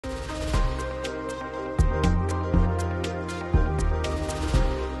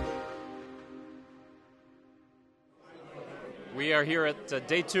We are here at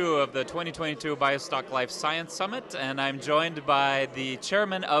day 2 of the 2022 BioStock Life Science Summit, and I'm joined by the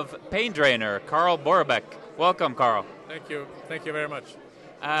chairman of PainDrainer, Carl Borrebaeck. Welcome, Carl. Thank you. Thank you very much.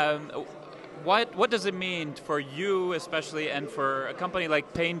 What does it mean for you, especially, and for a company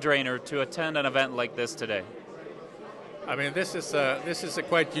like PainDrainer to attend an event like this today? I mean, this is a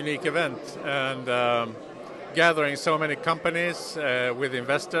quite unique event, and gathering so many companies with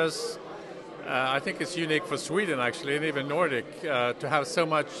investors. I think it's unique for Sweden, actually, and even Nordic, to have so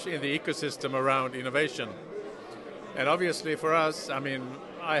much in the ecosystem around innovation. And obviously for us, I mean,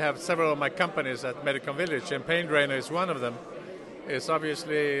 I have several of my companies at Medicon Village, and PainDrainer is one of them. It's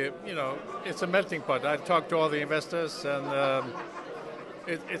obviously, you know, it's a melting pot. I talk to all the investors, and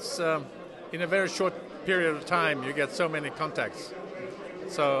it's in a very short period of time, you get so many contacts.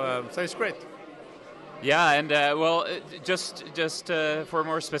 So it's great. Yeah, and just for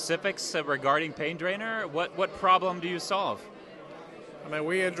more specifics regarding PainDrainer, what problem do you solve? I mean,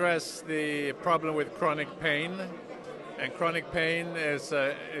 we address the problem with chronic pain, and chronic pain is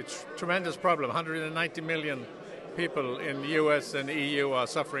a tremendous problem. 190 million people in the US and EU are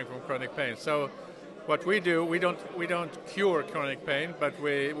suffering from chronic pain. So what we do, we don't cure chronic pain, but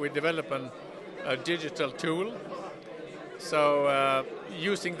we develop a digital tool. So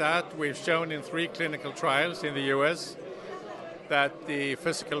using that, we've shown in 3 clinical trials in the US that the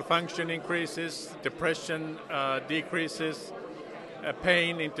physical function increases, depression decreases,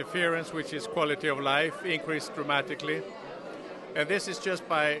 pain interference, which is quality of life, increased dramatically. And this is just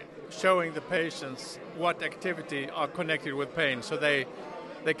by showing the patients what activity are connected with pain, so they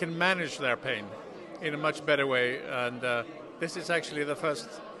can manage their pain in a much better way. And this is actually the first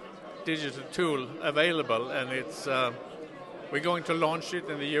digital tool available, and it's we're going to launch it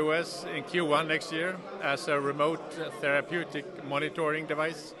in the US in Q1 next year as a remote therapeutic monitoring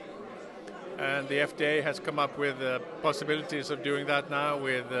device. And the FDA has come up with possibilities of doing that now,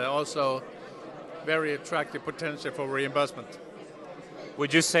 with also very attractive potential for reimbursement.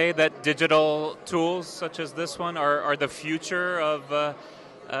 Would you say that digital tools such as this one are the future of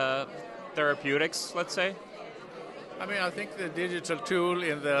therapeutics, let's say? I mean, I think the digital tool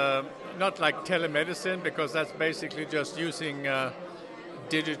in the, not like telemedicine, because that's basically just using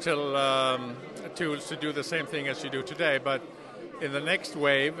digital tools to do the same thing as you do today, but in the next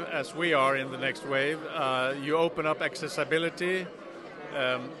wave, as we are in the next wave, you open up accessibility,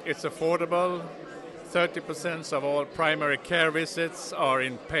 it's affordable, 30% of all primary care visits are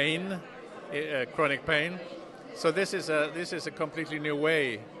in pain, chronic pain, so this is a completely new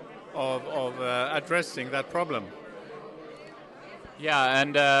way of addressing that problem. Yeah,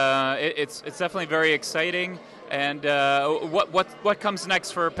 and it's definitely very exciting. And what comes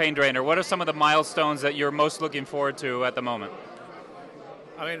next for PainDrainer? What are some of the milestones that you're most looking forward to at the moment?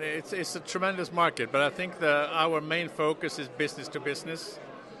 I mean, it's a tremendous market, but I think our main focus is business to business.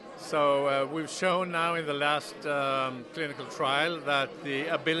 So we've shown now in the last clinical trial that the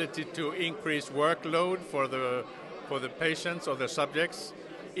ability to increase workload for the patients or the subjects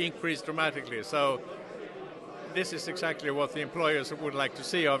increased dramatically. So this is exactly what the employers would like to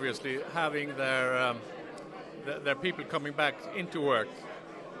see, obviously, having their people coming back into work.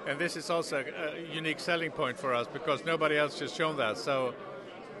 And this is also a unique selling point for us because nobody else has shown that. So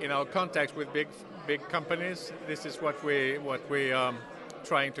in our contacts with big companies, this is what we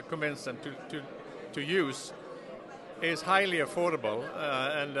trying to convince them to use. Is highly affordable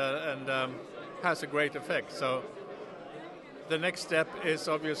and has a great effect. So the next step is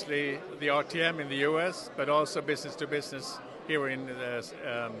obviously the RTM in the US, but also business to business here in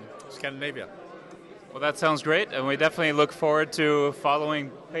Scandinavia. Well, that sounds great, and we definitely look forward to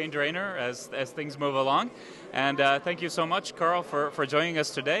following PainDrainer as things move along. And thank you so much, Carl, for joining us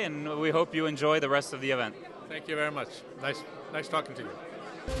today, and we hope you enjoy the rest of the event. Thank you very much. Nice talking to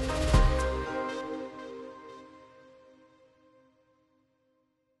you.